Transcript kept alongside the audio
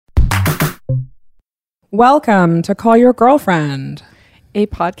Welcome to Call Your Girlfriend, a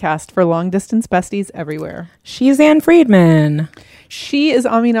podcast for long-distance besties everywhere. She's Ann Friedman. She is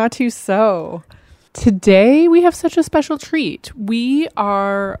Aminatu So. Today, we have such a special treat. We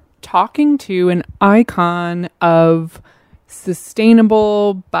are talking to an icon of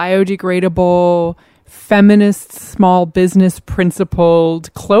sustainable, biodegradable, feminist, small business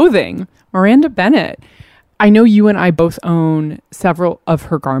principled clothing, Miranda Bennett. I know you and I both own several of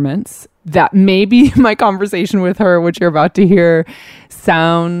her garments. That maybe my conversation with her, which you're about to hear,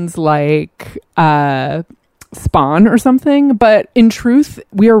 sounds like Spawn or something. But in truth,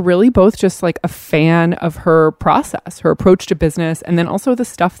 we are really both just like a fan of her process, her approach to business, and then also the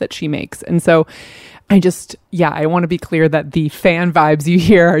stuff that she makes. And so I want to be clear that the fan vibes you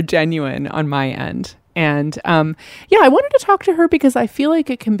hear are genuine on my end. And I wanted to talk to her because I feel like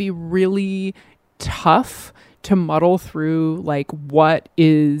it can be really tough to muddle through like what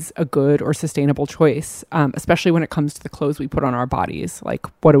is a good or sustainable choice, especially when it comes to the clothes we put on our bodies. Like,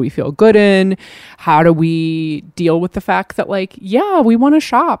 what do we feel good in? How do we deal with the fact that we want to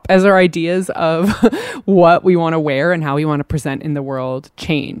shop as our ideas of what we want to wear and how we want to present in the world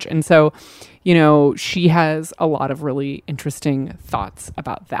change. And so, she has a lot of really interesting thoughts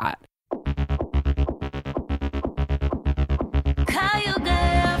about that.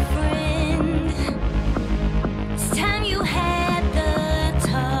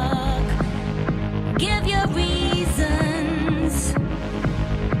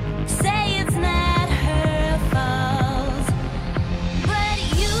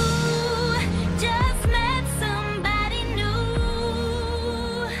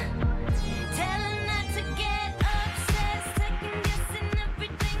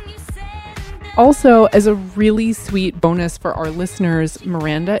 Also, as a really sweet bonus for our listeners,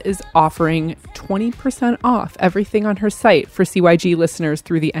 Miranda is offering 20% off everything on her site for CYG listeners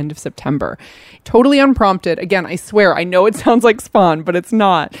through the end of September. Totally unprompted. Again, I swear, I know it sounds like Spawn, but it's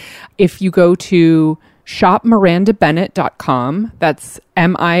not. If you go to shopmirandabennett.com, that's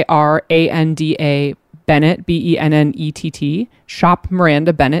MIRANDA Bennett, BENNETT,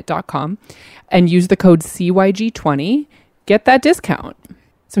 shopmirandabennett.com, and use the code CYG20, get that discount.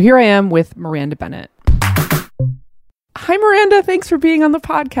 So here I am with Miranda Bennett. Hi, Miranda. Thanks for being on the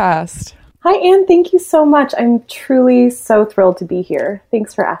podcast. Hi, Anne. Thank you so much. I'm truly so thrilled to be here.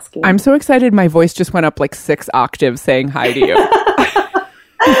 Thanks for asking. I'm so excited. My voice just went up like 6 octaves saying hi to you.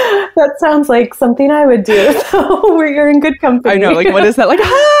 That sounds like something I would do. So you're in good company. I know. Like, what is that? Like, hi.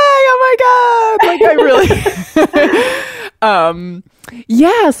 Oh, my God. Like, I really...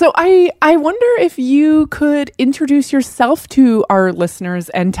 So I wonder if you could introduce yourself to our listeners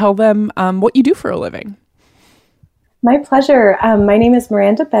and tell them what you do for a living. My pleasure. My name is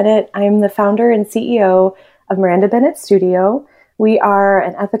Miranda Bennett. I'm the founder and CEO of Miranda Bennett Studio. We are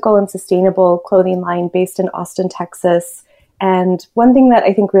an ethical and sustainable clothing line based in Austin, Texas. And one thing that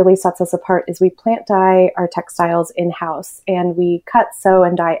I think really sets us apart is we plant dye our textiles in-house, and we cut, sew,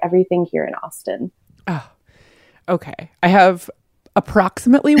 and dye everything here in Austin. Oh, okay. I have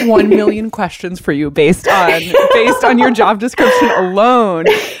approximately 1 million questions for you based on your job description alone.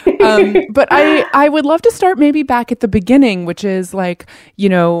 But I would love to start maybe back at the beginning, which is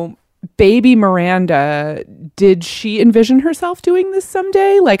baby Miranda. Did she envision herself doing this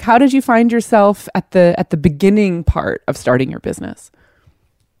someday? Like, how did you find yourself at the beginning part of starting your business?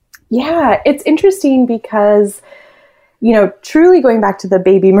 Yeah, it's interesting because truly going back to the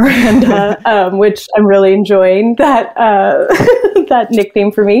baby Miranda, which I'm really enjoying that that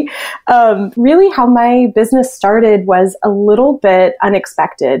nickname for me. Really, how my business started was a little bit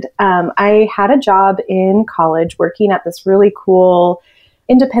unexpected. I had a job in college working at this really cool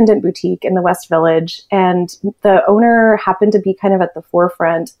independent boutique in the West Village, and the owner happened to be kind of at the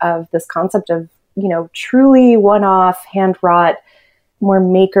forefront of this concept of truly one-off, hand-wrought, more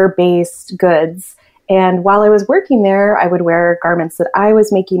maker-based goods. And while I was working there, I would wear garments that I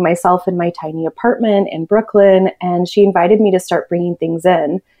was making myself in my tiny apartment in Brooklyn, and she invited me to start bringing things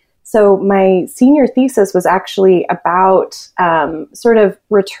in. So my senior thesis was actually about sort of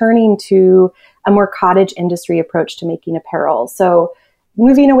returning to a more cottage industry approach to making apparel. So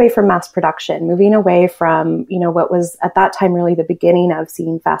moving away from mass production, moving away from, what was at that time really the beginning of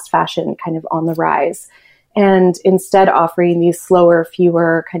seeing fast fashion kind of on the rise, and instead offering these slower,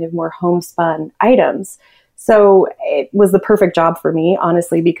 fewer, kind of more homespun items. So it was the perfect job for me,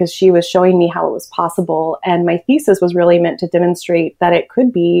 honestly, because she was showing me how it was possible. And my thesis was really meant to demonstrate that it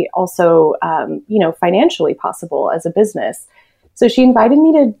could be also, financially possible as a business. So she invited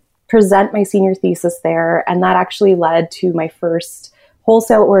me to present my senior thesis there. And that actually led to my first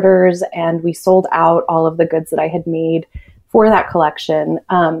wholesale orders. And we sold out all of the goods that I had made for that collection.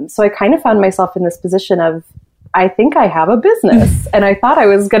 So I kind of found myself in this position of, I think I have a business. And I thought I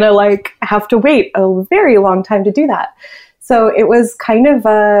was going to like have to wait a very long time to do that. So it was kind of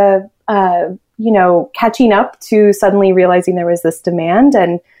catching up to suddenly realizing there was this demand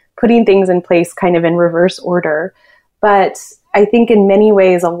and putting things in place kind of in reverse order. But I think in many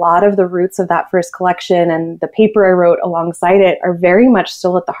ways, a lot of the roots of that first collection and the paper I wrote alongside it are very much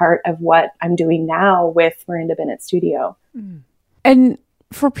still at the heart of what I'm doing now with Miranda Bennett Studio. And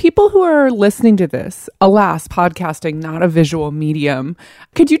for people who are listening to this, alas, podcasting, not a visual medium,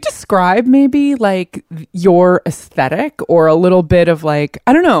 could you describe maybe like your aesthetic or a little bit of like,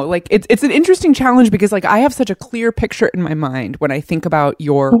 I don't know, like it's an interesting challenge because like I have such a clear picture in my mind when I think about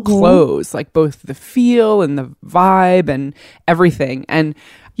your clothes, like both the feel and the vibe and everything. And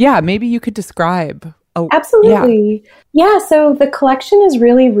yeah, maybe you could describe. Absolutely. Yeah. So the collection is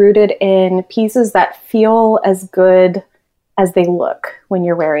really rooted in pieces that feel as good as they look when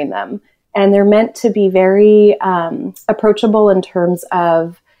you're wearing them. And they're meant to be very approachable in terms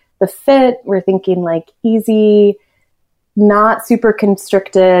of the fit. We're thinking like easy, not super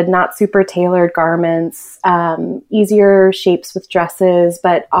constricted, not super tailored garments, easier shapes with dresses,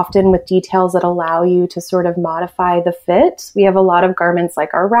 but often with details that allow you to sort of modify the fit. We have a lot of garments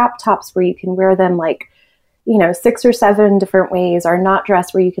like our wrap tops where you can wear them like, 6 or 7 different ways, our knot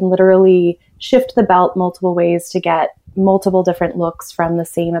dress where you can literally shift the belt multiple ways to get multiple different looks from the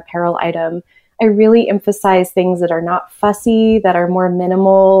same apparel item. I really emphasize things that are not fussy, that are more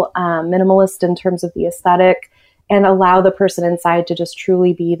minimalist in terms of the aesthetic, and allow the person inside to just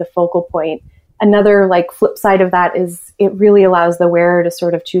truly be the focal point. Another like flip side of that is it really allows the wearer to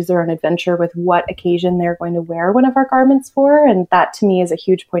sort of choose their own adventure with what occasion they're going to wear one of our garments for. And that to me is a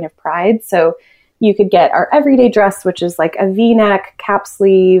huge point of pride. So you could get our everyday dress, which is like a V-neck, cap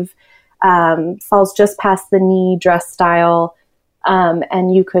sleeve, falls just past the knee dress style.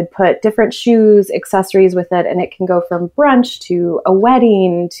 And you could put different shoes, accessories with it, and it can go from brunch to a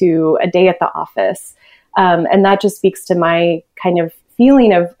wedding to a day at the office. And that just speaks to my kind of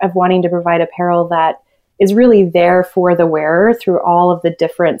feeling of wanting to provide apparel that is really there for the wearer through all of the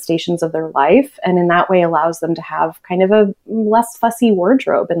different stations of their life. And in that way allows them to have kind of a less fussy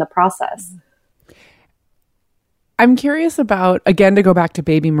wardrobe in the process. I'm curious about, again, to go back to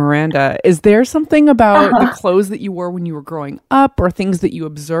baby Miranda, is there something about the clothes that you wore when you were growing up or things that you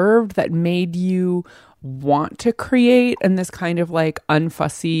observed that made you want to create in this kind of like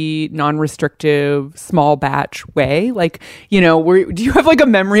unfussy, non-restrictive, small batch way? Like, do you have like a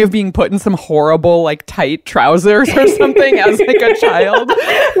memory of being put in some horrible like tight trousers or something as like a child?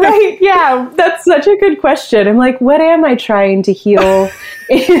 Right. Yeah. That's such a good question. I'm like, what am I trying to heal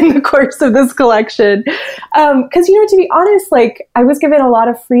in the course of this collection? Because, to be honest, like I was given a lot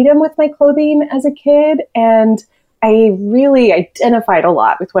of freedom with my clothing as a kid, and I really identified a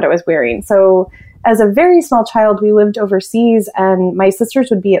lot with what I was wearing. So as a very small child, we lived overseas and my sisters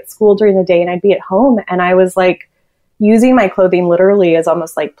would be at school during the day and I'd be at home. And I was like using my clothing literally as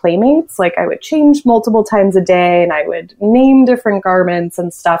almost like playmates. Like I would change multiple times a day and I would name different garments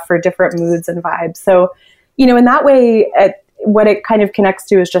and stuff for different moods and vibes. So, in that way, what it kind of connects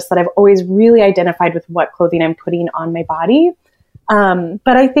to is just that I've always really identified with what clothing I'm putting on my body.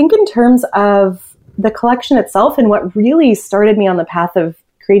 But I think in terms of the collection itself and what really started me on the path of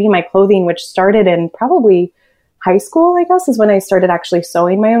creating my clothing, which started in probably high school, I guess, is when I started actually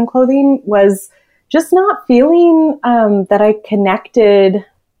sewing my own clothing, was just not feeling that I connected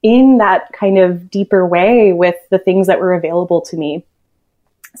in that kind of deeper way with the things that were available to me.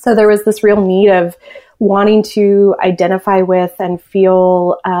 So there was this real need of wanting to identify with and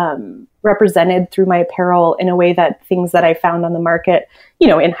feel represented through my apparel in a way that things that I found on the market,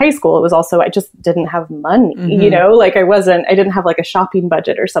 in high school, it was also, I just didn't have money, like I didn't have like a shopping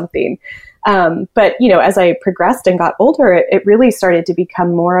budget or something. But, as I progressed and got older, it really started to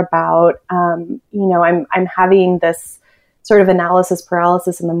become more about, I'm having this sort of analysis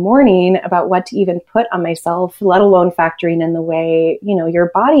paralysis in the morning about what to even put on myself, let alone factoring in the way,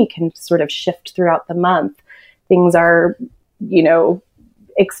 your body can sort of shift throughout the month. Things are,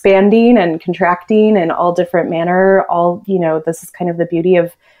 expanding and contracting in all different manner. This is kind of the beauty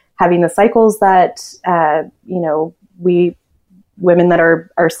of having the cycles that, we women that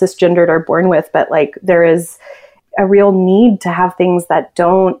are cisgendered are born with, but like there is a real need to have things that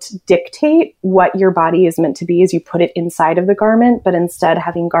don't dictate what your body is meant to be as you put it inside of the garment, but instead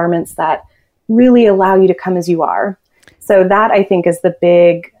having garments that really allow you to come as you are. So that I think is the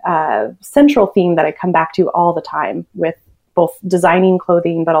big central theme that I come back to all the time with both designing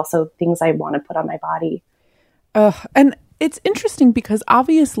clothing, but also things I want to put on my body. And it's interesting because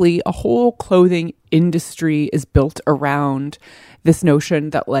obviously a whole clothing industry is built around this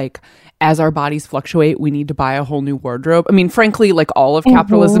notion that like as our bodies fluctuate, we need to buy a whole new wardrobe. I mean, frankly, like all of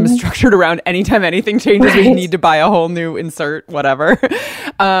capitalism is structured around anytime anything changes, we need to buy a whole new insert, whatever.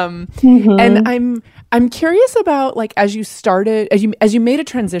 And I'm curious about like as you made a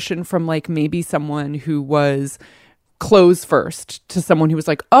transition from like maybe someone who was clothes first to someone who was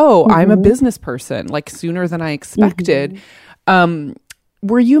like, oh, I'm a business person, like sooner than I expected.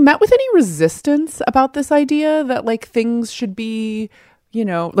 Were you met with any resistance about this idea that like things should be, you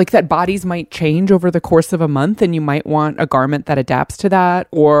know, like that bodies might change over the course of a month and you might want a garment that adapts to that,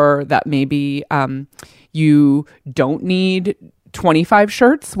 or that maybe you don't need 25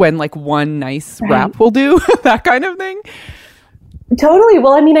 shirts when like one nice wrap will do, that kind of thing? Totally.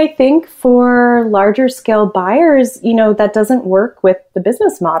 Well, I mean, I think for larger scale buyers, you know, that doesn't work with the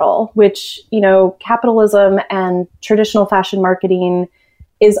business model, which, you know, capitalism and traditional fashion marketing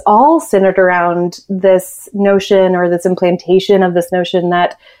is all centered around this notion or this implantation of this notion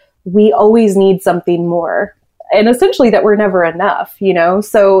that we always need something more. And essentially that we're never enough, you know?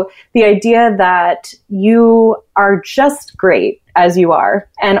 So the idea that you are just great as you are,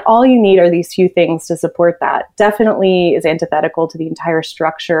 and all you need are these few things to support that, definitely is antithetical to the entire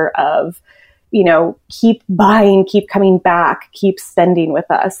structure of, you know, keep buying, keep coming back, keep spending with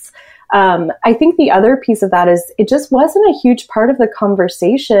us. I think the other piece of that is it just wasn't a huge part of the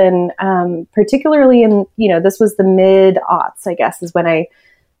conversation, particularly in, you know, this was the mid-aughts, I guess, is when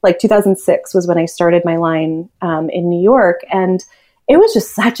like 2006 was when I started my line in New York. And it was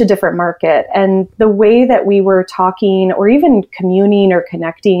just such a different market. And the way that we were talking or even communing or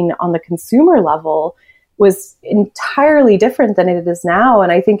connecting on the consumer level was entirely different than it is now.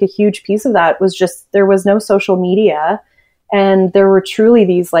 And I think a huge piece of that was just there was no social media. And there were truly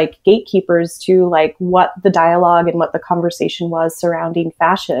these like gatekeepers to like what the dialogue and what the conversation was surrounding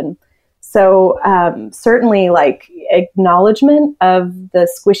fashion. So certainly like acknowledgement of the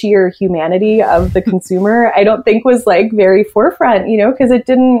squishier humanity of the consumer, I don't think was like very forefront, you know, because it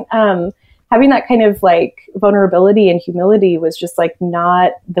didn't, having that kind of like vulnerability and humility was just like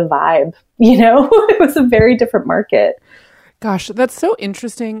not the vibe, you know, it was a very different market. Gosh, that's so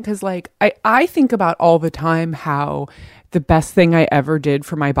interesting because like I think about all the time how the best thing I ever did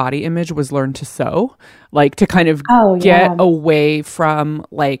for my body image was learn to sew, like to kind of get away from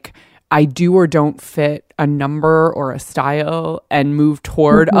like I do or don't fit a number or a style and move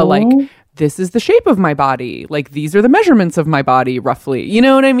toward a like, this is the shape of my body. Like these are the measurements of my body roughly. You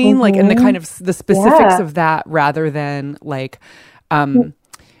know what I mean? Like, and the kind of the specifics of that rather than like,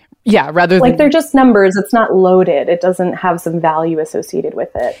 rather like than they're just numbers. It's not loaded. It doesn't have some value associated with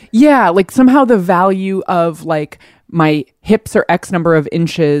it. Yeah. Like somehow the value of like my hips are X number of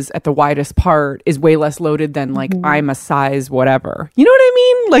inches at the widest part is way less loaded than like I'm a size whatever. You know what I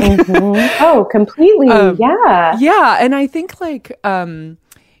mean? Like, oh, completely. Yeah. And I think like,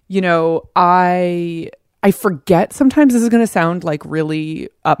 you know, I forget sometimes, this is going to sound like really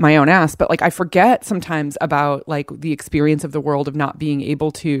up my own ass, but like I forget sometimes about like the experience of the world of not being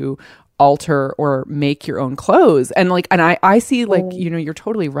able to alter or make your own clothes. And like, and I see like, you know, you're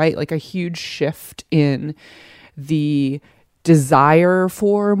totally right. Like a huge shift in the desire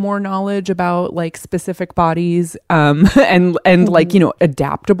for more knowledge about like specific bodies, and like, you know,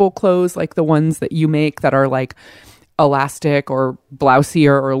 adaptable clothes, like the ones that you make that are like elastic or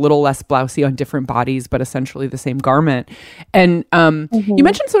blousier or a little less blousy on different bodies, but essentially the same garment. And you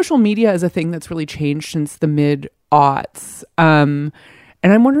mentioned social media as a thing that's really changed since the mid-aughts. And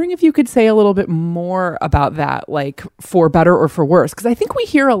I'm wondering if you could say a little bit more about that, like for better or for worse, because I think we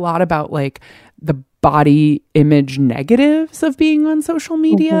hear a lot about like the body image negatives of being on social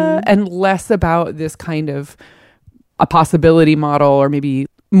media and less about this kind of a possibility model or maybe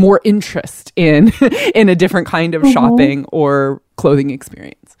more interest in in a different kind of shopping or clothing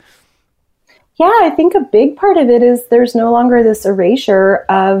experience. Yeah, I think a big part of it is there's no longer this erasure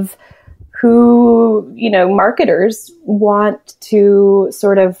of who, you know, marketers want to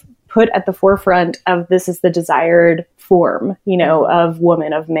sort of put at the forefront of this is the desired form, you know, of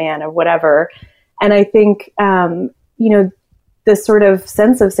woman, of man, of whatever. And I think, you know, this sort of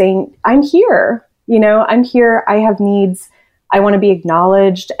sense of saying, I'm here, you know, I'm here, I have needs, I want to be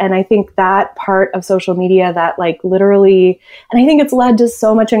acknowledged. And I think that part of social media that like literally, and I think it's led to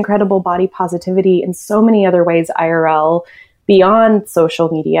so much incredible body positivity in so many other ways, IRL, beyond social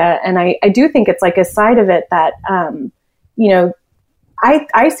media. And I do think it's like a side of it that, you know,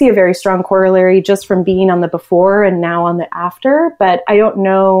 I see a very strong corollary just from being on the before and now on the after, but I don't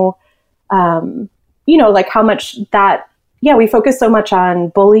know, you know, like how much that, we focus so much on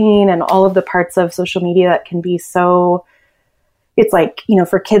bullying and all of the parts of social media that can be so it's like,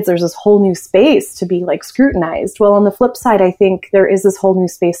 for kids, there's this whole new space to be like scrutinized. Well, on the flip side, I think there is this whole new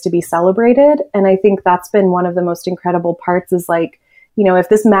space to be celebrated. And I think that's been one of the most incredible parts is like, if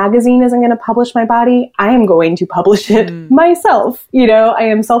this magazine isn't going to publish my body, I am going to publish it myself. I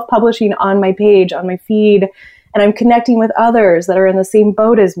am self-publishing on my page, on my feed, and I'm connecting with others that are in the same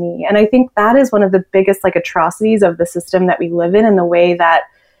boat as me. And I think that is one of the biggest like atrocities of the system that we live in the way that,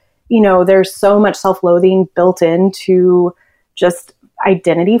 there's so much self-loathing built into just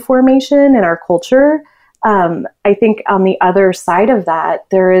identity formation in our culture. I think on the other side of that,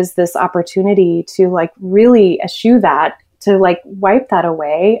 there is this opportunity to like really eschew that, to like wipe that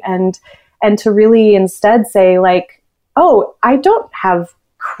away and to really instead say like, oh, I don't have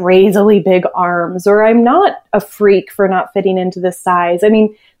crazily big arms, or I'm not a freak for not fitting into this size. I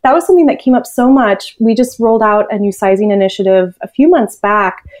mean, that was something that came up so much. We just rolled out a new sizing initiative a few months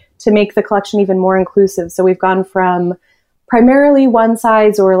back to make the collection even more inclusive. So we've gone from primarily one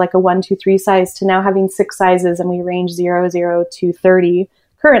size or like a 1, 2, 3 size to now having 6 sizes, and we range 0, 0 to 30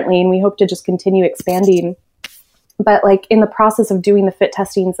 currently, and we hope to just continue expanding. But like in the process of doing the fit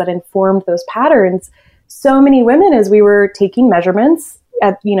testings that informed those patterns, so many women, as we were taking measurements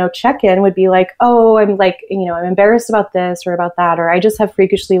at, check-in, would be like, oh, I'm like, I'm embarrassed about this or about that, or I just have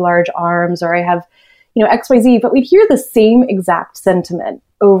freakishly large arms, or I have, XYZ. But we'd hear the same exact sentiment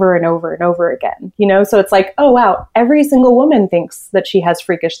over and over and over again, So it's like, oh, wow, every single woman thinks that she has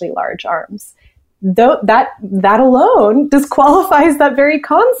freakishly large arms. Though that alone disqualifies that very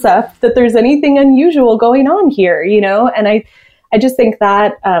concept that there's anything unusual going on here, And I just think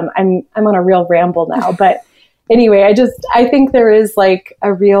that I'm on a real ramble now, but anyway, I think there is like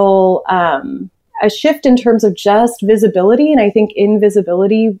a real a shift in terms of just visibility, and I think in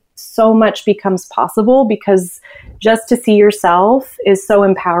visibility so much becomes possible because just to see yourself is so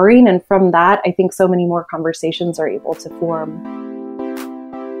empowering, and from that, I think so many more conversations are able to form.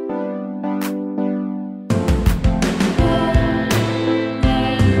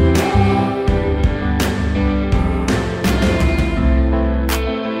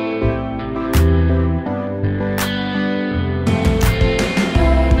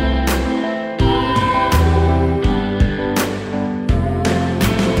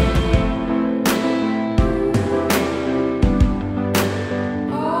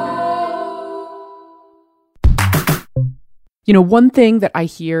 One thing that I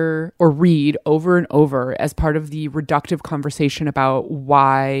hear or read over and over as part of the reductive conversation about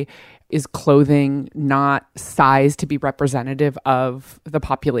why is clothing not sized to be representative of the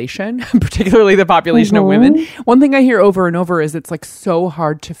population, particularly the population of women. One thing I hear over and over is it's like so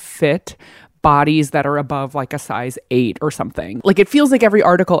hard to fit bodies that are above like a size 8 or something. Like it feels like every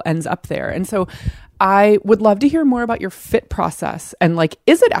article ends up there. And so I would love to hear more about your fit process and like,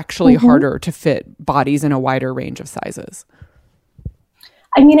 is it actually harder to fit bodies in a wider range of sizes?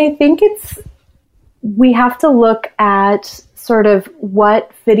 I mean, I think we have to look at sort of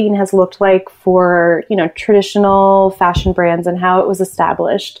what fitting has looked like for, traditional fashion brands and how it was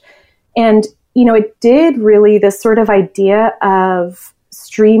established. And, it did really, this sort of idea of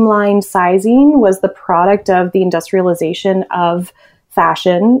streamlined sizing was the product of the industrialization of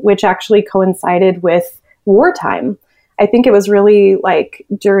fashion, which actually coincided with wartime. I think it was really like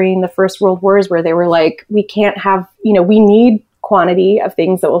during the First World Wars where they were like, we can't have, we need quantity of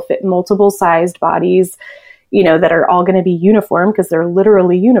things that will fit multiple sized bodies, that are all going to be uniform because they're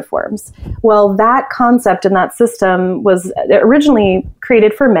literally uniforms. Well, that concept and that system was originally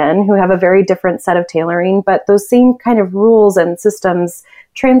created for men who have a very different set of tailoring, but those same kind of rules and systems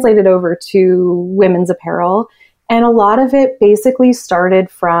translated over to women's apparel. And a lot of it basically started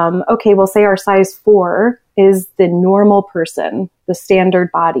from, okay, well, say our size 4 is the normal person, the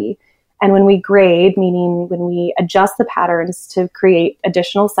standard body. And when we grade, meaning when we adjust the patterns to create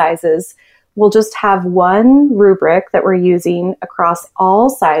additional sizes, we'll just have one rubric that we're using across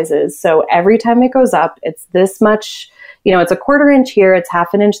all sizes. So every time it goes up, it's this much, it's a 1/4 inch here, it's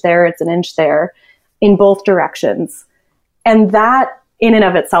 1/2 inch there, it's 1 inch there in both directions. And that in and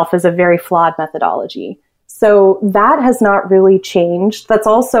of itself is a very flawed methodology. So that has not really changed. That's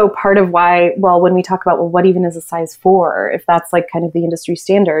also part of why, when we talk about, what even is a size 4, if that's like kind of the industry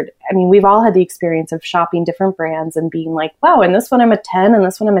standard, I mean, we've all had the experience of shopping different brands and being like, wow, in this one I'm a 10, and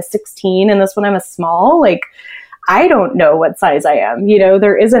this one I'm a 16, and this one I'm a small. Like, I don't know what size I am.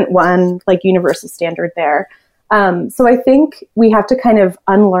 There isn't one like universal standard there. So I think we have to kind of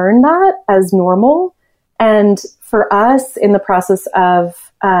unlearn that as normal. And for us in the process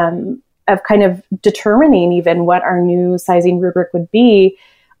of kind of determining even what our new sizing rubric would be,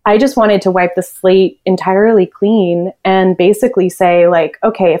 I just wanted to wipe the slate entirely clean and basically say like,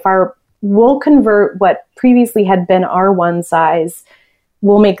 okay, if our we'll convert what previously had been our one size.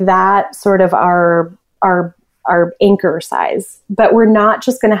 We'll make that sort of our anchor size, but we're not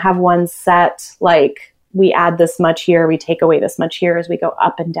just going to have one set, like we add this much here, we take away this much here as we go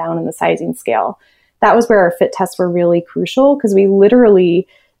up and down in the sizing scale. That was where our fit tests were really crucial, because we literally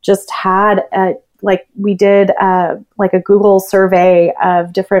just had we did a Google survey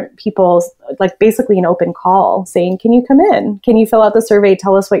of different people, like basically an open call saying, can you come in? Can you fill out the survey?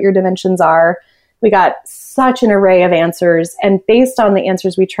 Tell us what your dimensions are. We got such an array of answers. And based on the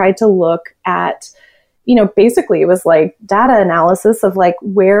answers, we tried to look at, basically it was like data analysis of like,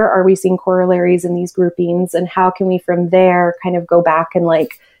 where are we seeing corollaries in these groupings, and how can we from there kind of go back and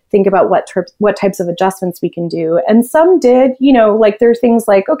like think about what types of adjustments we can do. And some did, like there are things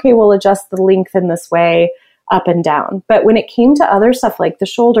like, okay, we'll adjust the length in this way up and down. But when it came to other stuff like the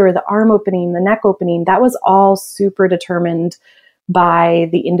shoulder, the arm opening, the neck opening, that was all super determined by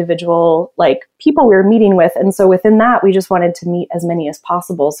the individual like people we were meeting with. And so within that, we just wanted to meet as many as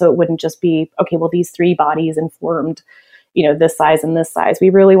possible. So it wouldn't just be, okay, well, these 3 bodies informed, this size and this size.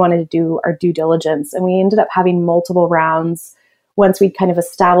 We really wanted to do our due diligence. And we ended up having multiple rounds once we'd kind of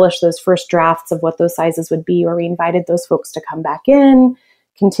established those first drafts of what those sizes would be, where we invited those folks to come back in,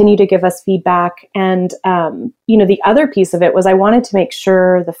 continue to give us feedback. And, the other piece of it was I wanted to make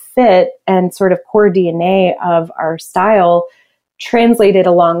sure the fit and sort of core DNA of our style translated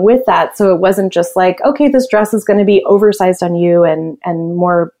along with that. So it wasn't just like, okay, this dress is going to be oversized on you and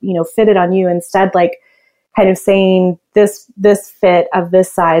more, fitted on you. Instead, like kind of saying this fit of this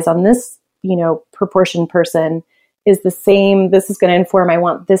size on this, proportion person is the same. This is going to inform, I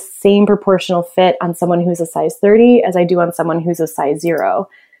want this same proportional fit on someone who's a size 30 as I do on someone who's a size 0.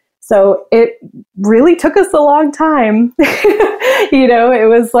 So it really took us a long time. It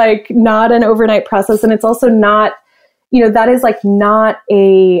was like not an overnight process. And it's also not, that is like not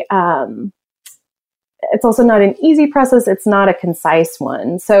it's also not an easy process. It's not a concise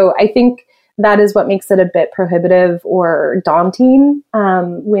one. So I think that is what makes it a bit prohibitive or daunting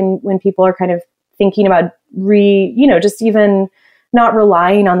when people are kind of thinking about just even not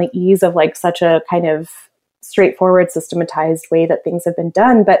relying on the ease of like such a kind of straightforward, systematized way that things have been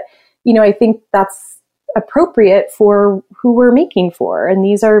done. But, I think that's appropriate for who we're making for. And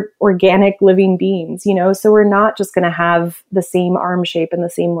these are organic living beings, so we're not just going to have the same arm shape and the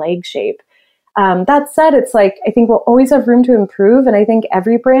same leg shape. That said, it's like, I think we'll always have room to improve. And I think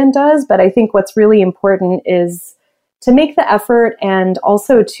every brand does. But I think what's really important is to make the effort and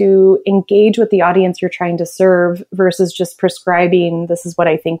also to engage with the audience you're trying to serve versus just prescribing, this is what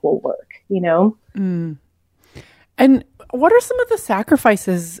I think will work, Mm. And what are some of the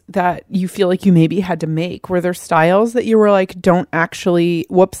sacrifices that you feel like you maybe had to make? Were there styles that you were like, don't actually,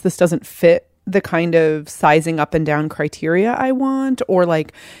 whoops, this doesn't fit the kind of sizing up and down criteria I want? Or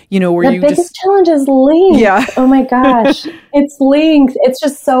like, were you just... The biggest challenge is length. Yeah. Oh my gosh. It's length. It's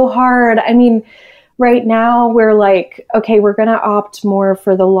just so hard. I mean, right now we're like, okay, we're going to opt more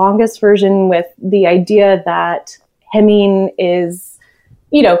for the longest version with the idea that hemming is,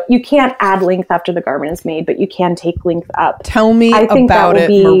 you can't add length after the garment is made, but you can take length up. Tell me about it,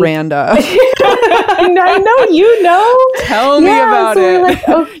 Miranda. I know, Tell me about it. Like,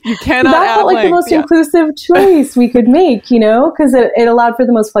 you cannot that add felt like length. the most inclusive choice we could make, because it allowed for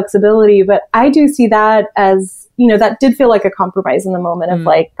the most flexibility. But I do see that as, that did feel like a compromise in the moment of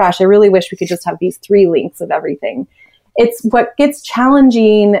like, gosh, I really wish we could just have these 3 lengths of everything. It's what gets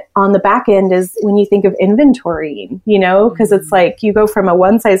challenging on the back end is when you think of inventorying, because it's like you go from a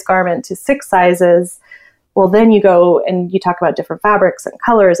 1 size garment to 6 sizes. Well, then you go and you talk about different fabrics and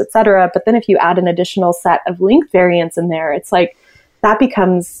colors, et cetera. But then if you add an additional set of length variants in there, it's like that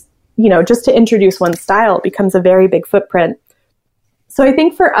becomes, just to introduce one style, it becomes a very big footprint. So I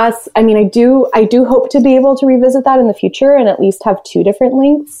think for us, I mean, I do hope to be able to revisit that in the future and at least have 2 different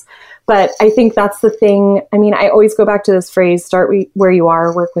lengths. But I think that's the thing. I mean, I always go back to this phrase, start where you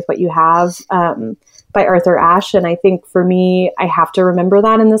are, work with what you have, by Arthur Ashe. And I think for me, I have to remember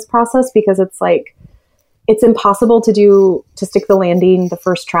that in this process because it's like, it's impossible to stick the landing the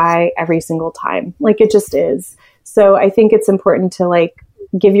first try every single time. Like it just is. So I think it's important to like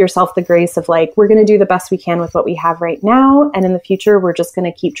give yourself the grace of like, we're going to do the best we can with what we have right now. And in the future, we're just going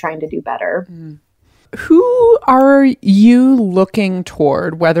to keep trying to do better. Mm. Who are you looking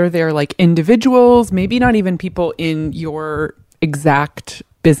toward, whether they're like individuals, maybe not even people in your exact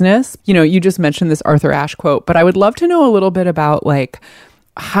business? You just mentioned this Arthur Ashe quote, but I would love to know a little bit about like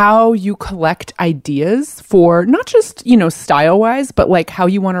how you collect ideas for not just, style wise, but like how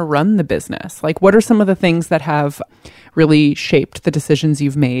you want to run the business. Like what are some of the things that have really shaped the decisions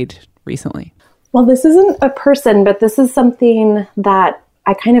you've made recently? Well, this isn't a person, but this is something that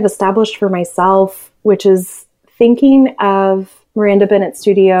I kind of established for myself, which is thinking of Miranda Bennett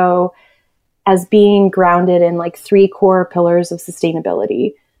Studio as being grounded in like 3 core pillars of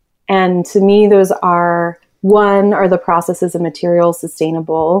sustainability. And to me, those are, 1, are the processes and materials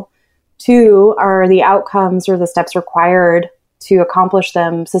sustainable? 2, are the outcomes or the steps required to accomplish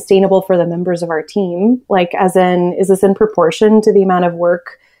them sustainable for the members of our team? Like, as in, is this in proportion to the amount of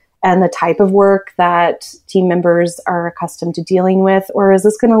work and the type of work that team members are accustomed to dealing with? Or is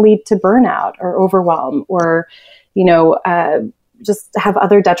this going to lead to burnout or overwhelm or, just have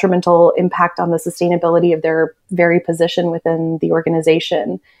other detrimental impact on the sustainability of their very position within the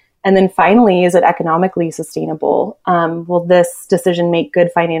organization? And then finally, is it economically sustainable? Will this decision make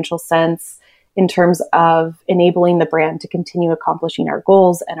good financial sense in terms of enabling the brand to continue accomplishing our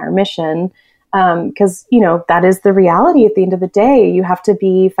goals and our mission? Because, that is the reality at the end of the day. You have to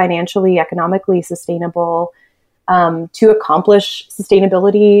be financially, economically sustainable to accomplish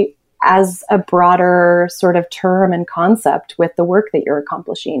sustainability as a broader sort of term and concept with the work that you're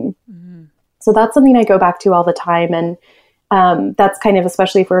accomplishing. Mm-hmm. So that's something I go back to all the time. And that's kind of,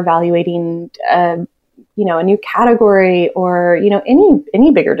 especially for evaluating, a new category or,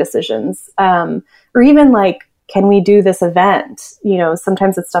 any bigger decisions, or even like, can we do this event?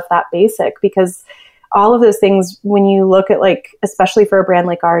 Sometimes it's stuff that basic, because all of those things, when you look at like, especially for a brand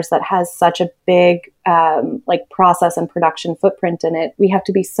like ours that has such a big process and production footprint in it, we have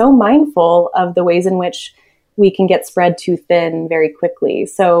to be so mindful of the ways in which we can get spread too thin very quickly.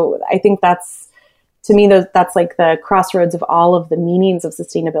 So I think that's, to me, that's like the crossroads of all of the meanings of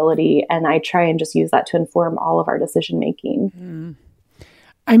sustainability. And I try and just use that to inform all of our decision making. Mm.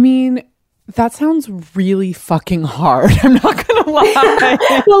 I mean, that sounds really fucking hard. I'm not going to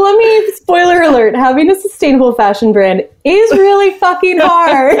lie. Well, let me, spoiler alert, having a sustainable fashion brand is really fucking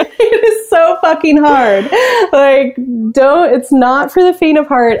hard. It is so fucking hard. Like, it's not for the faint of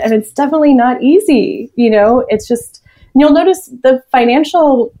heart, and it's definitely not easy. It's just, you'll notice the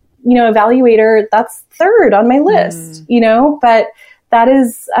financial, evaluator, that's 3rd on my list, but that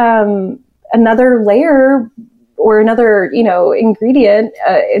is another layer or another, ingredient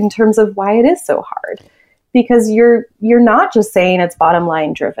in terms of why it is so hard, because you're not just saying it's bottom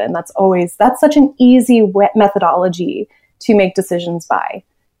line driven. That's such an easy methodology to make decisions by.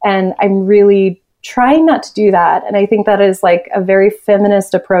 And I'm really trying not to do that. And I think that is like a very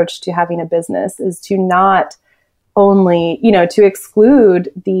feminist approach to having a business, is to not only, to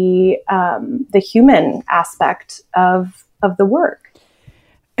exclude the human aspect of the work.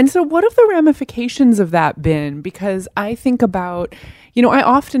 And so what have the ramifications of that been? Because I think about, I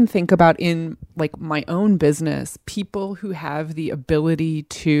often think about in like my own business, people who have the ability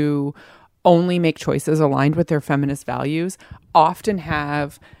to only make choices aligned with their feminist values often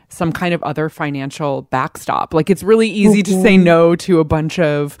have some kind of other financial backstop. Like, it's really easy to say no to a bunch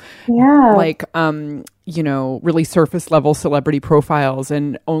of really surface level celebrity profiles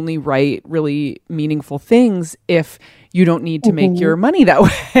and only write really meaningful things if you don't need to make your money that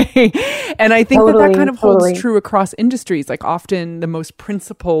way. And I think that kind of holds true across industries. Like, often the most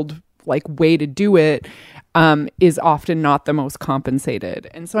principled way to do it is often not the most compensated.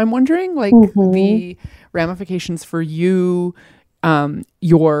 And so I'm wondering the ramifications for you,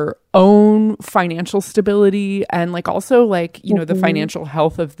 your own financial stability, and also the financial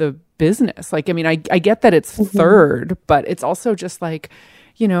health of the business. I get that it's 3rd, but it's also just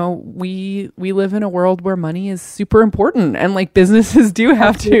we live in a world where money is super important, and businesses do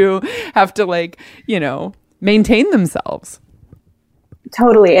have to maintain themselves.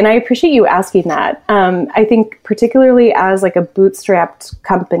 Totally. And I appreciate you asking that. I think particularly as a bootstrapped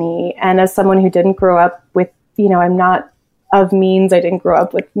company, and as someone who didn't grow up with, I'm not of means. I didn't grow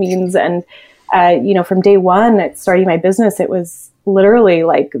up with means. And, from day one at starting my business, it was literally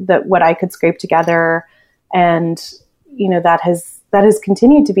what I could scrape together. And, that has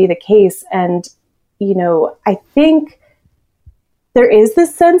continued to be the case. And, I think there is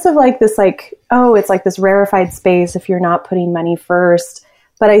this sense of it's this rarefied space if you're not putting money first.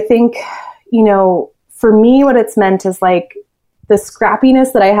 But I think, for me, what it's meant is the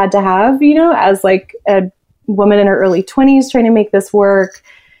scrappiness that I had to have, as a woman in her early 20s trying to make this work,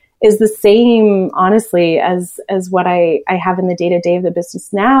 is the same, honestly, as what I have in the day-to-day of the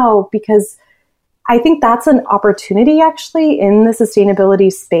business now, because I think that's an opportunity actually in the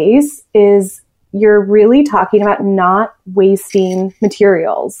sustainability space, is you're really talking about not wasting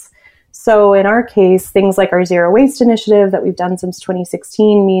materials. So in our case, things like our zero waste initiative that we've done since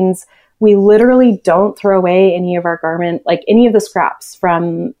 2016 means we literally don't throw away any of our garment, any of the scraps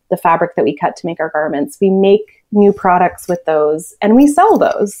from the fabric that we cut to make our garments. We make new products with those and we sell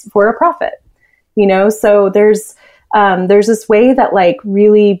those for a profit, so there's There's this way that like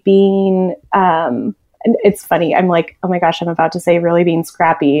really being, and it's funny. I'm like, oh my gosh, I'm about to say really being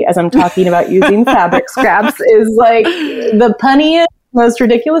scrappy as I'm talking about using fabric scraps is like the punniest, most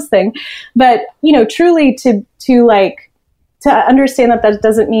ridiculous thing. But, you know, truly to understand that that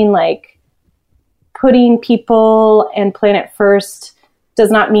doesn't mean like putting people and planet first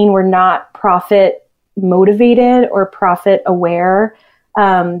does not mean we're not profit motivated or profit aware.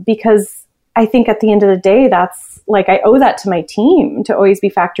 Because I think at the end of the day, that's like, I owe that to my team to always be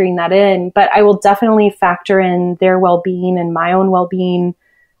factoring that in, but I will definitely factor in their well-being and my own well-being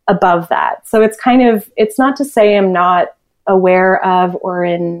above that. So it's kind of, it's not to say I'm not aware of or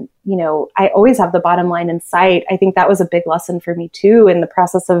in, you know, I always have the bottom line in sight. I think that was a big lesson for me too in the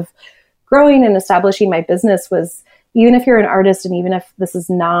process of growing and establishing my business was, even if you're an artist and even if this is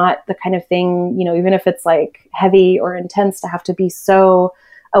not the kind of thing, you know, even if it's like heavy or intense to have to be so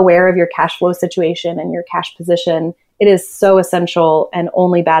aware of your cash flow situation and your cash position, it is so essential, and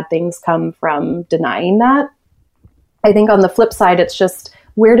only bad things come from denying that. I think on the flip side, it's just,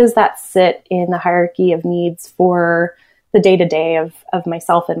 where does that sit in the hierarchy of needs for the day-to-day of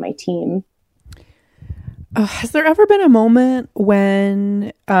myself and my team? Has there ever been a moment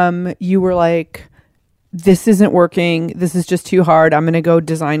when you were like, this isn't working, this is just too hard, I'm going to go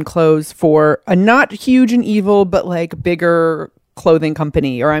design clothes for a not huge and evil, but like bigger clothing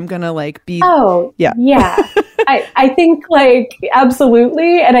company, or I'm going to like be... Yeah. I think like,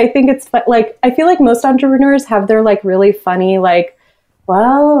 absolutely. And I think it's like, I feel like most entrepreneurs have their like really funny, like,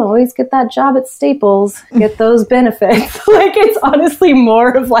 well, always get that job at Staples, get those benefits. Like, it's honestly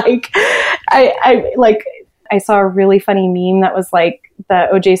more of like, I saw a really funny meme that was like the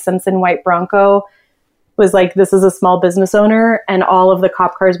O.J. Simpson white Bronco was like, this is a small business owner, and all of the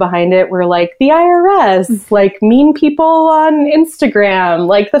cop cars behind it were like the IRS, like mean people on Instagram,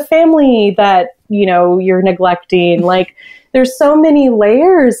 like the family that, you know, you're neglecting. Like, there's so many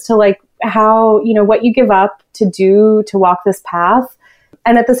layers to like how, you know, what you give up to do to walk this path.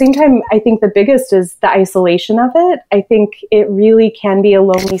 And at the same time, I think the biggest is the isolation of it. I think it really can be a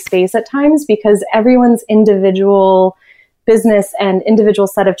lonely space at times because everyone's individual business and individual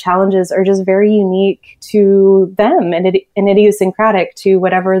set of challenges are just very unique to them and idiosyncratic to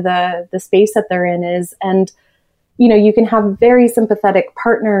whatever the space that they're in is. And, you know, you can have very sympathetic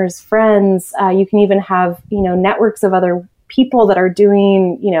partners, friends. You can even have, you know, networks of other people that are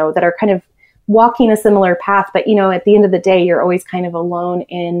doing, you know, that are kind of walking a similar path. But, you know, at the end of the day, you're always kind of alone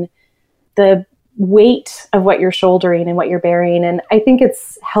in the weight of what you're shouldering and what you're bearing. And I think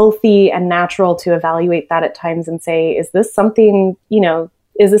it's healthy and natural to evaluate that at times and say, is this something, you know,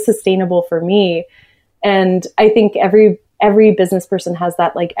 is this sustainable for me? And I think every business person has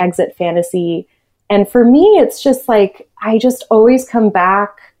that like exit fantasy. And for me, it's just like, I just always come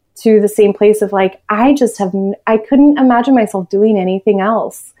back to the same place of like, I couldn't imagine myself doing anything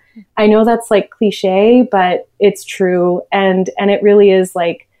else. I know that's like cliche, but it's true. And it really is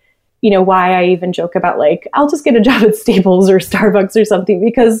like, you know, why I even joke about like, I'll just get a job at Staples or Starbucks or something,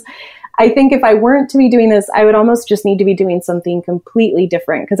 because I think if I weren't to be doing this, I would almost just need to be doing something completely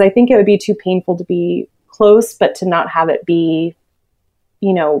different, because I think it would be too painful to be close, but to not have it be,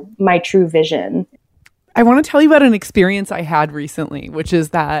 you know, my true vision. I want to tell you about an experience I had recently, which is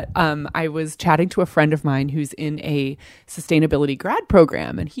that I was chatting to a friend of mine who's in a sustainability grad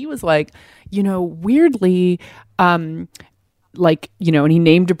program. And he was like, you know, weirdly, like, you know, and he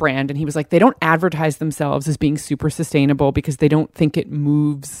named a brand and he was like, they don't advertise themselves as being super sustainable because they don't think it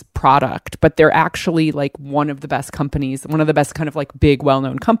moves product, but they're actually like one of the best companies, one of the best kind of like big,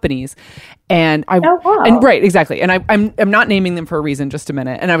 well-known companies. And and right, exactly. And I'm not naming them for a reason, just a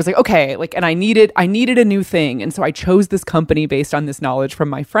minute. And I was like, okay, like, and I needed a new thing. And so I chose this company based on this knowledge from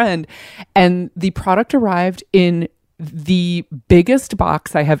my friend, and the product arrived in the biggest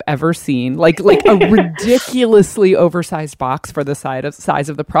box I have ever seen, like a ridiculously oversized box for the size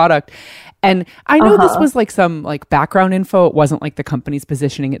of the product. And I know this was like some like background info. It wasn't like the company's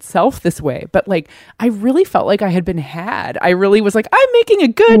positioning itself this way, but like I really felt like I had been had. I really was like, I'm making a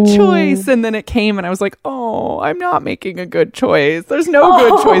good choice. And then it came and I was like, oh, I'm not making a good choice. There's no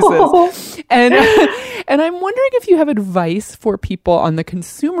good choices. And I'm wondering if you have advice for people on the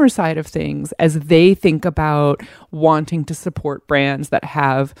consumer side of things as they think about wanting to support brands that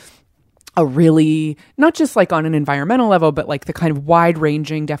have a really, not just like on an environmental level, but like the kind of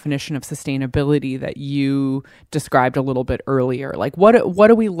wide-ranging definition of sustainability that you described a little bit earlier. Like what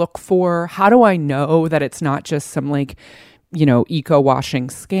do we look for? How do I know that it's not just some like, you know, eco-washing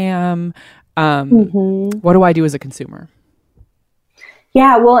scam? What do I do as a consumer?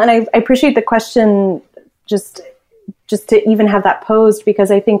 Yeah, well, and I appreciate the question just just to even have that posed,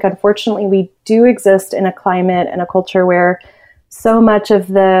 because I think unfortunately we do exist in a climate and a culture where so much of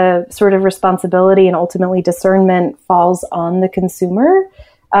the sort of responsibility and ultimately discernment falls on the consumer.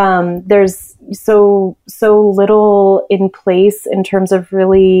 There's so little in place in terms of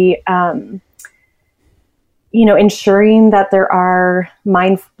really, ensuring that there are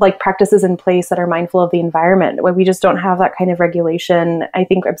practices in place that are mindful of the environment. When we just don't have that kind of regulation, I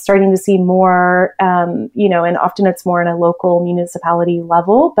think I'm starting to see more, and often it's more in a local municipality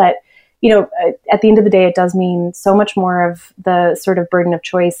level, but at the end of the day, it does mean so much more of the sort of burden of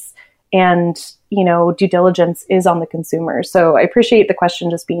choice and, due diligence is on the consumer. So I appreciate the question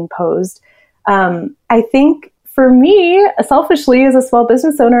just being posed. I think for me, selfishly as a small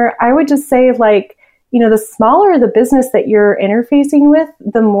business owner, I would just say the smaller the business that you're interfacing with,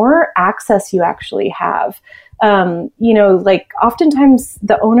 the more access you actually have. Oftentimes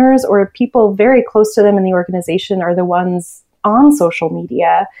the owners or people very close to them in the organization are the ones on social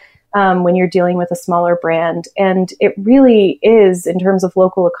media. When you're dealing with a smaller brand. And it really is, in terms of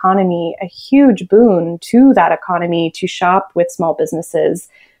local economy, a huge boon to that economy to shop with small businesses.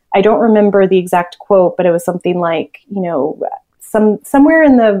 I don't remember the exact quote, but it was something like, somewhere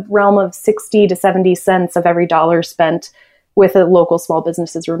in the realm of 60 to 70 cents of every dollar spent with a local small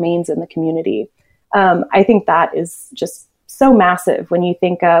businesses remains in the community. I think that is just so massive when you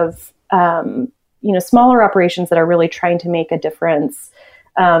think of, smaller operations that are really trying to make a difference.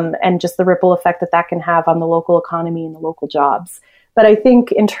 And just the ripple effect that can have on the local economy and the local jobs. But I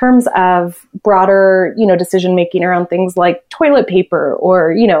think in terms of broader, decision-making around things like toilet paper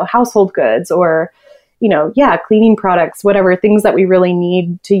or, household goods or, cleaning products, whatever, things that we really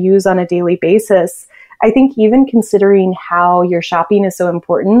need to use on a daily basis, I think even considering how your shopping is so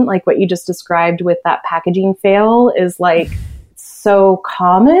important, like what you just described with that packaging fail is so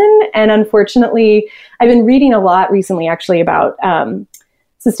common. And unfortunately, I've been reading a lot recently actually about,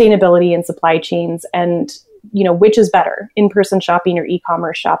 sustainability and supply chains and, which is better, in-person shopping or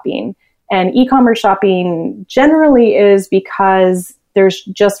e-commerce shopping. And e-commerce shopping generally is because there's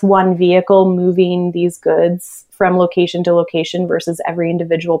just one vehicle moving these goods from location to location versus every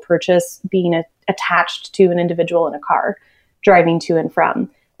individual purchase being attached to an individual in a car driving to and from.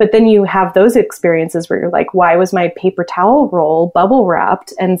 But then you have those experiences where you're like, why was my paper towel roll bubble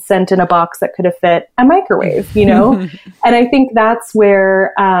wrapped and sent in a box that could have fit a microwave, And I think that's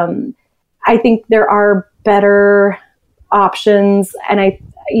where I think there are better options. And I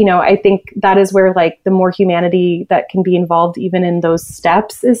think that is where the more humanity that can be involved even in those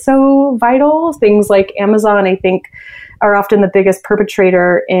steps is so vital. Things like Amazon, I think, are often the biggest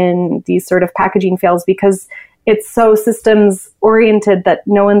perpetrator in these sort of packaging fails because it's so systems oriented that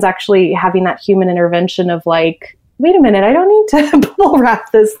no one's actually having that human intervention of wait a minute, I don't need to bubble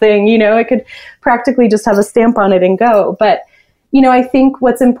wrap this thing. I could practically just have a stamp on it and go. But, I think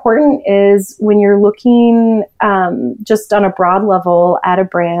what's important is when you're looking just on a broad level at a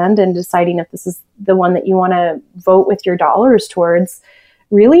brand and deciding if this is the one that you want to vote with your dollars towards,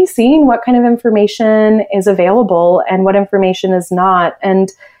 really seeing what kind of information is available and what information is not.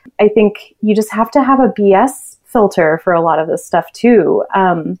 And I think you just have to have a BS filter for a lot of this stuff too.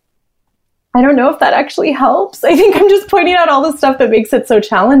 I don't know if that actually helps. I think I'm just pointing out all the stuff that makes it so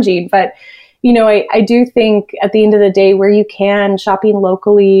challenging. But, I do think at the end of the day, where you can, shopping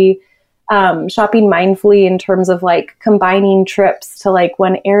locally, shopping mindfully in terms of combining trips to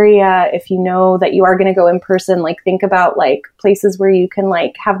one area. If you know that you are going to go in person, think about places where you can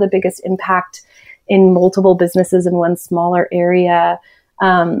have the biggest impact in multiple businesses in one smaller area.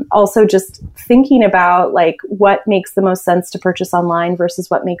 Also just thinking about what makes the most sense to purchase online versus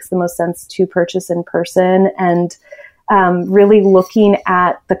what makes the most sense to purchase in person, and really looking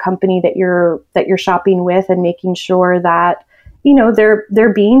at the company that you're shopping with and making sure that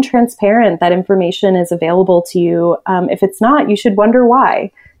they're being transparent, that information is available to you. If it's not, you should wonder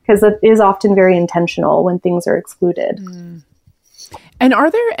why, because it is often very intentional when things are excluded. Mm. And are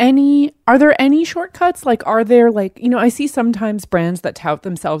there any shortcuts? Are there I see sometimes brands that tout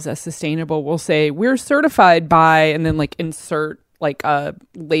themselves as sustainable will say we're certified by, and then insert a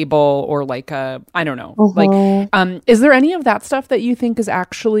label or I don't know. Mm-hmm. Is there any of that stuff that you think is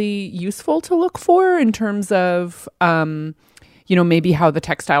actually useful to look for in terms of, maybe how the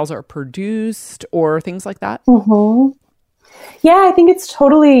textiles are produced or things like that? Mm-hmm. Yeah, I think it's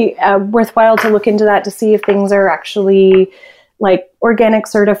totally worthwhile to look into that to see if things are actually organic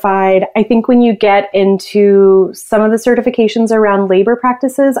certified. I think when you get into some of the certifications around labor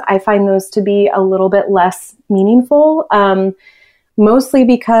practices, I find those to be a little bit less meaningful, mostly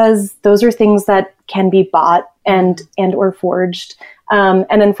because those are things that can be bought and or forged. And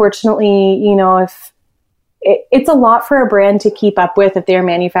unfortunately, it's a lot for a brand to keep up with if they're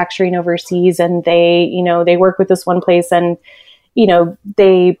manufacturing overseas and they work with this one place and,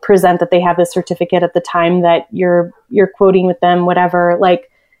 they present that they have the certificate at the time that you're quoting with them, whatever, like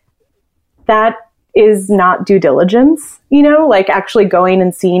that is not due diligence, like actually going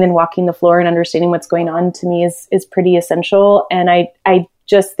and seeing and walking the floor and understanding what's going on to me is pretty essential. And I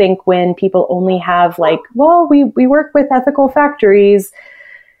just think when people only have like, well, we work with ethical factories,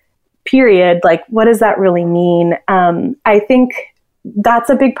 period. Like, what does that really mean? I think that's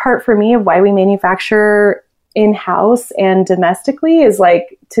a big part for me of why we manufacture in-house and domestically is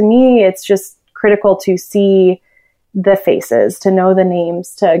like, to me, it's just critical to see the faces, to know the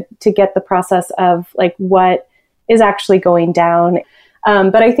names, to get the process of like what is actually going down.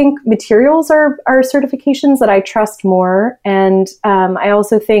 But I think materials are certifications that I trust more. And I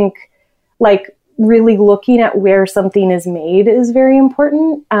also think like really looking at where something is made is very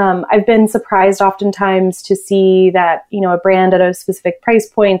important. I've been surprised oftentimes to see that, a brand at a specific price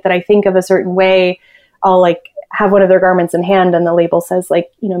point that I think of a certain way, I'll like have one of their garments in hand and the label says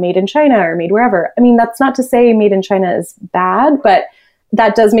like, made in China or made wherever. I mean, that's not to say made in China is bad, but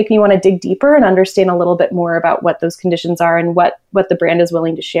that does make me want to dig deeper and understand a little bit more about what those conditions are and what the brand is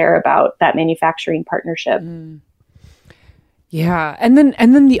willing to share about that manufacturing partnership. Yeah. And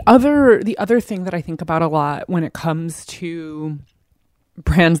then the other thing that I think about a lot when it comes to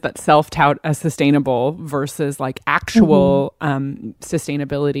brands that self-tout as sustainable versus like actual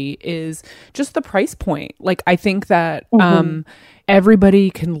sustainability is just the price point. Like I think that everybody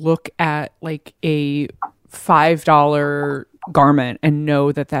can look at like a $5 garment and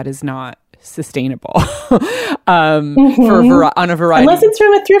know that is not sustainable on a variety, unless it's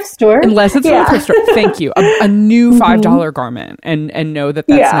from a thrift store. From a thrift store. Thank you. A new $5 garment and know that's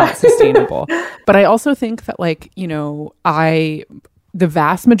not sustainable. But I also think that like, the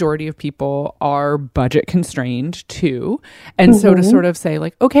vast majority of people are budget constrained too. And so to sort of say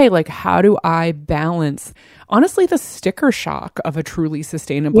like, okay, like how do I balance honestly the sticker shock of a truly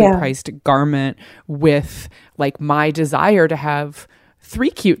sustainably priced garment with like my desire to have 3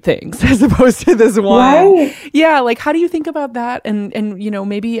 cute things as opposed to this one. Right. Yeah. Like, how do you think about that? And,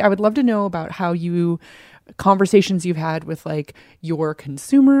 maybe I would love to know about how conversations you've had with like your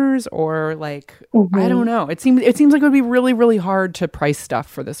consumers or like, I don't know. It seems like it would be really, really hard to price stuff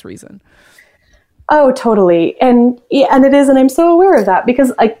for this reason. Oh, totally. And it is. And I'm so aware of that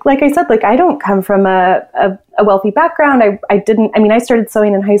because like I said, like I don't come from a wealthy background. I started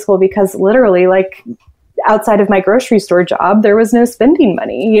sewing in high school because literally like outside of my grocery store job, there was no spending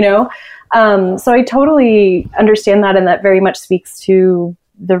money, So I totally understand that. And that very much speaks to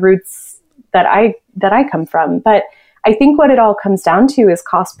the roots that I come from. But I think what it all comes down to is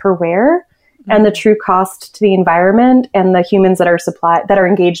cost per wear and the true cost to the environment and the humans that are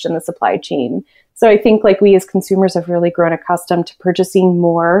engaged in the supply chain. So I think like we as consumers have really grown accustomed to purchasing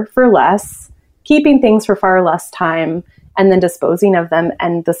more for less, keeping things for far less time, and then disposing of them,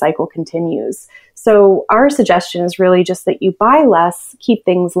 and the cycle continues. So our suggestion is really just that you buy less, keep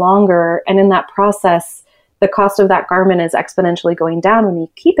things longer, and in that process, the cost of that garment is exponentially going down when you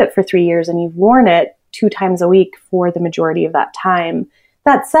keep it for 3 years and you've worn it 2 times a week for the majority of that time.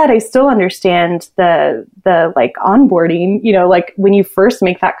 That said, I still understand the like onboarding, like when you first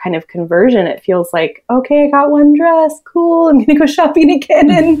make that kind of conversion, it feels like, okay, I got one dress, cool. I'm going to go shopping again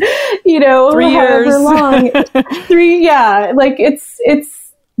in, 3 years. Long. Like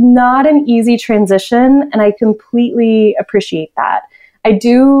it's not an easy transition. And I completely appreciate that. I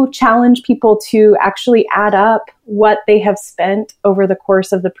do challenge people to actually add up what they have spent over the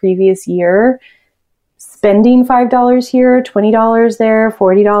course of the previous year, spending $5 here, $20 there,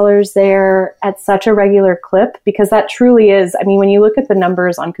 $40 there at such a regular clip, because that truly is, when you look at the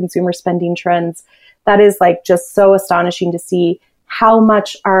numbers on consumer spending trends, that is like just so astonishing to see how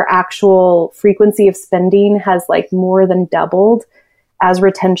much our actual frequency of spending has like more than doubled as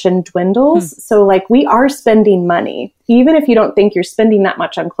retention dwindles. So like we are spending money, even if you don't think you're spending that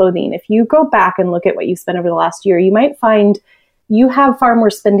much on clothing. If you go back and look at what you spent over the last year, you might find you have far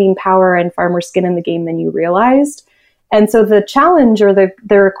more spending power and far more skin in the game than you realized. And so the challenge or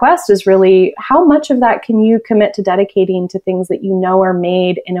the request is really how much of that can you commit to dedicating to things that you know are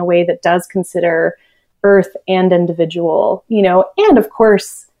made in a way that does consider earth and individual, and of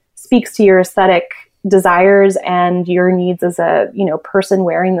course speaks to your aesthetic desires and your needs as a person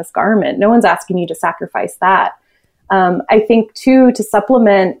wearing this garment. No one's asking you to sacrifice that. I think too, to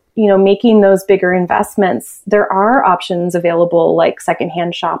supplement, making those bigger investments, there are options available like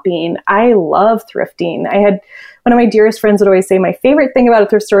secondhand shopping. I love thrifting. I had one of my dearest friends would always say, my favorite thing about a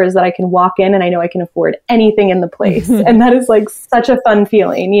thrift store is that I can walk in and I know I can afford anything in the place. And that is like such a fun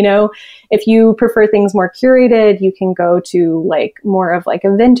feeling. If you prefer things more curated, you can go to like more of like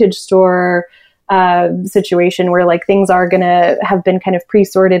a vintage store situation where like things are going to have been kind of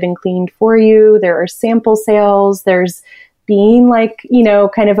pre-sorted and cleaned for you. There are sample sales. There's being like,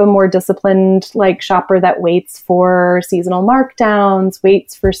 kind of a more disciplined like shopper that waits for seasonal markdowns,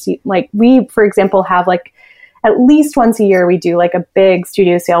 waits for we, for example, have like at least once a year, we do like a big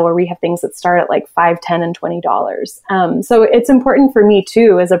studio sale where we have things that start at like $5, $10, and $20. So it's important for me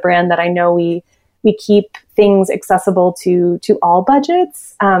too, as a brand, that I know we keep things accessible to all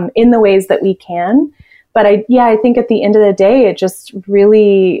budgets in the ways that we can. But I think at the end of the day, it just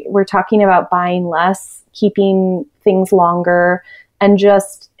really, we're talking about buying less, keeping things longer, and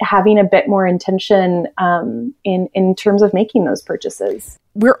just having a bit more intention in terms of making those purchases.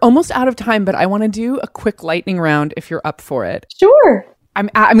 We're almost out of time, but I want to do a quick lightning round if you're up for it. Sure. I'm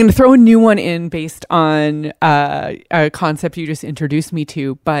going to throw a new one in based on a concept you just introduced me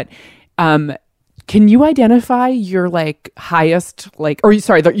to, but can you identify your like highest,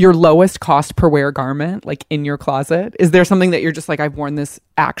 your lowest cost per wear garment, like in your closet? Is there something that you're just like, I've worn this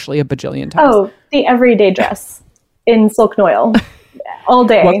actually a bajillion times? Oh, the everyday dress in silk noil all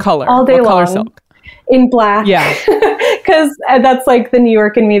day. What color? All day what long. Color silk? In black. Yeah. Because that's like the New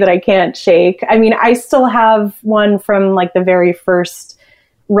York in me that I can't shake. I mean, I still have one from like the very first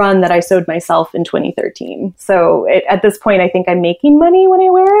run that I sewed myself in 2013. So at this point, I think I'm making money when I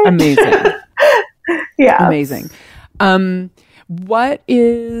wear it. Amazing. Yeah. Amazing. What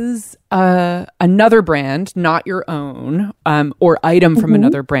is another brand, not your own, or item from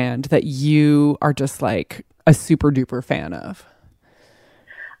another brand that you are just like a super duper fan of?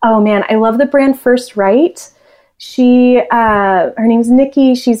 Oh man, I love the brand First Right. Her name's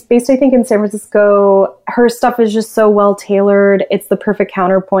Nikki. She's based, I think, in San Francisco. Her stuff is just so well tailored. It's the perfect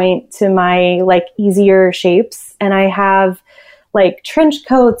counterpoint to my like easier shapes. And I have like trench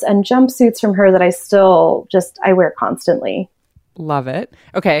coats and jumpsuits from her that I wear constantly. Love it.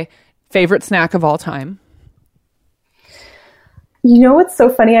 Okay. Favorite snack of all time? You know what's so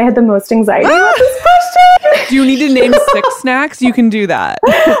funny? I had the most anxiety about this question. Do you need to name 6 snacks? You can do that.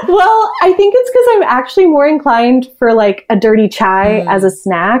 Well, I think it's because I'm actually more inclined for like a dirty chai as a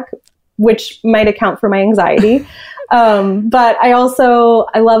snack, which might account for my anxiety. But I love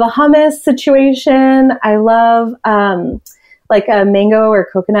a hummus situation. I love like a mango or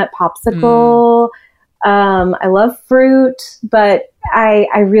coconut popsicle. I love fruit, but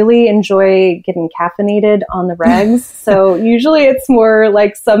I really enjoy getting caffeinated on the regs. So usually it's more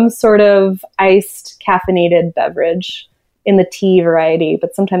like some sort of iced caffeinated beverage in the tea variety,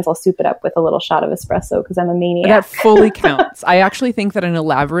 but sometimes I'll soup it up with a little shot of espresso because I'm a maniac. That fully counts. I actually think that an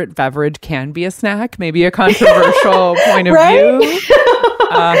elaborate beverage can be a snack, maybe a controversial point of view.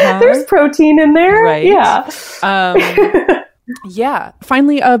 There's protein in there. Right. Yeah. Yeah.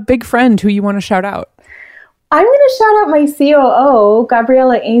 Finally, a big friend who you want to shout out. I'm going to shout out my COO,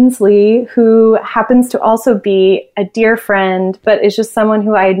 Gabriella Ainsley, who happens to also be a dear friend, but is just someone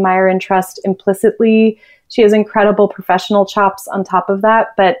who I admire and trust implicitly. She has incredible professional chops on top of that,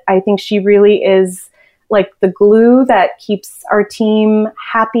 but I think she really is like the glue that keeps our team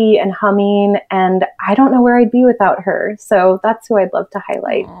happy and humming, and I don't know where I'd be without her. So that's who I'd love to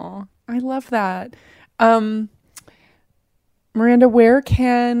highlight. Aww, I love that. Miranda, where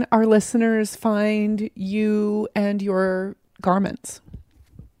can our listeners find you and your garments?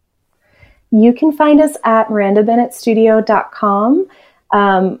 You can find us at mirandabennettstudio.com,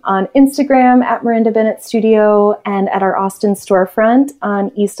 on Instagram at Miranda Bennett Studio, and at our Austin storefront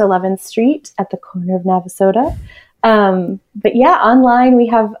on East 11th Street at the corner of Navasota. But yeah, online we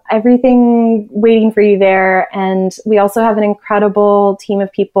have everything waiting for you there. And we also have an incredible team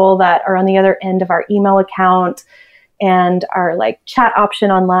of people that are on the other end of our email account and our like chat option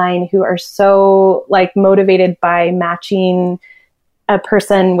online, who are so like motivated by matching a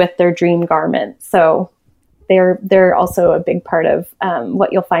person with their dream garment. So they're also a big part of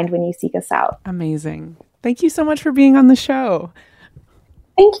what you'll find when you seek us out. Amazing. Thank you so much for being on the show.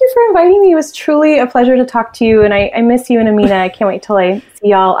 Thank you for inviting me. It was truly a pleasure to talk to you. And I miss you and Amina. I can't wait till I see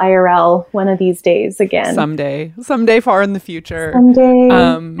y'all IRL one of these days again. Someday far in the future. Someday.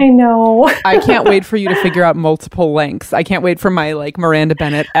 I know. I can't wait for you to figure out multiple lengths. I can't wait for my like Miranda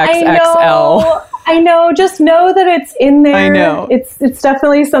Bennett XXL. I know. Just know that it's in there. I know. It's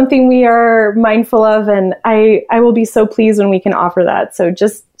definitely something we are mindful of. And I will be so pleased when we can offer that. So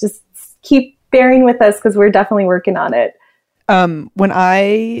just keep bearing with us because we're definitely working on it. When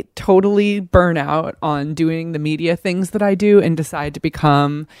I totally burn out on doing the media things that I do and decide to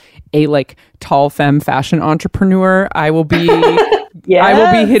become a like tall femme fashion entrepreneur, I will be Yes. I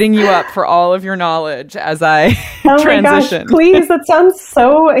will be hitting you up for all of your knowledge as I Oh transition. my gosh, please. That sounds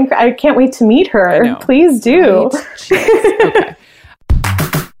so I can't wait to meet her. Please do. Right?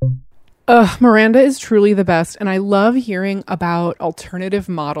 Okay. Miranda is truly the best. And I love hearing about alternative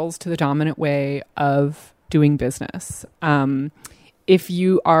models to the dominant way of doing business. If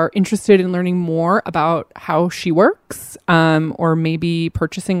you are interested in learning more about how she works, or maybe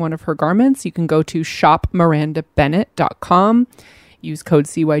purchasing one of her garments, you can go to shopmirandabennett.com. Use code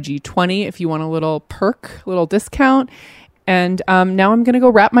CYG20 if you want a little perk, a little discount. And now I'm going to go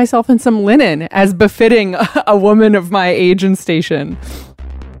wrap myself in some linen as befitting a woman of my age and station.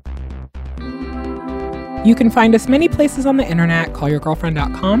 You can find us many places on the internet.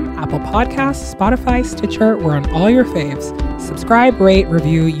 CallYourGirlfriend.com, Apple Podcasts, Spotify, Stitcher. We're on all your faves. Subscribe, rate,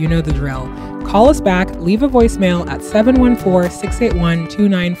 review. You know the drill. Call us back. Leave a voicemail at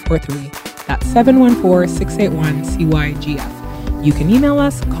 714-681-2943. That's 714-681-CYGF. You can email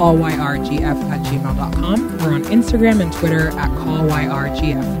us, callyrgf@gmail.com. We're on Instagram and Twitter at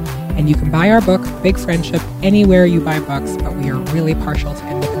callyrgf. And you can buy our book, Big Friendship, anywhere you buy books, but we are really partial to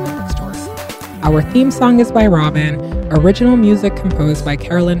independent bookstores. Our theme song is by Robin. Original music composed by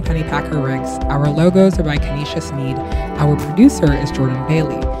Carolyn Pennypacker Riggs. Our logos are by Kanisha Sneed. Our producer is Jordan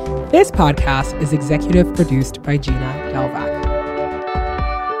Bailey. This podcast is executive produced by Gina Delvac.